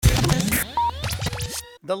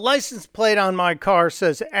The license plate on my car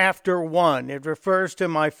says after one. It refers to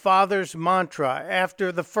my father's mantra. After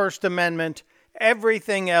the First Amendment,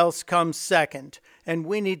 everything else comes second. And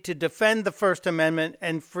we need to defend the First Amendment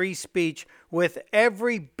and free speech with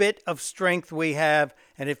every bit of strength we have.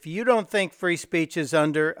 And if you don't think free speech is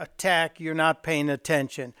under attack, you're not paying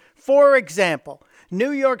attention. For example,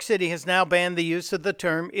 New York City has now banned the use of the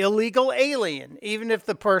term illegal alien, even if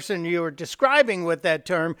the person you are describing with that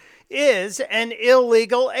term is an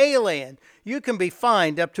illegal alien. You can be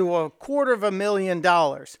fined up to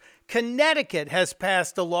 $250,000. Connecticut has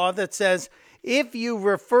passed a law that says if you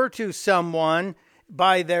refer to someone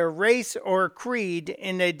by their race or creed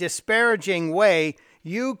in a disparaging way,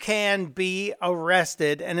 you can be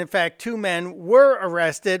arrested. And in fact, 2 men were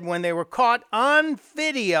arrested when they were caught on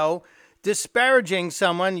video disparaging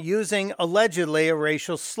someone using allegedly a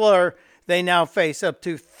racial slur. They now face up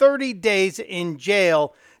to 30 days in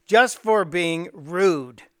jail just for being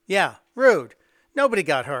rude. Yeah, rude. Nobody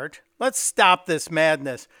got hurt. Let's stop this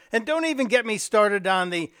madness. And don't even get me started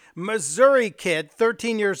on the Missouri kid,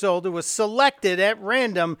 13 years old, who was selected at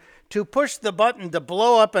random to push the button to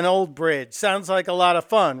blow up an old bridge. Sounds like a lot of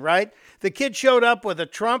fun, right? The kid showed up with a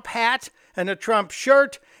Trump hat and a Trump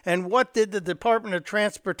shirt. And what did the Department of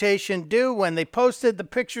Transportation do when they posted the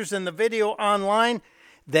pictures and the video online?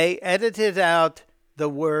 They edited out the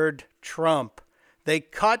word Trump. They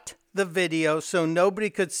cut the video so nobody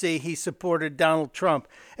could see he supported Donald Trump.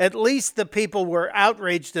 At least the people were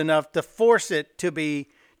outraged enough to force it to be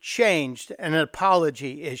changed and an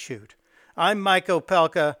apology issued. I'm Mike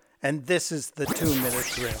Opelka, and this is the 2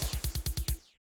 Minute Drill.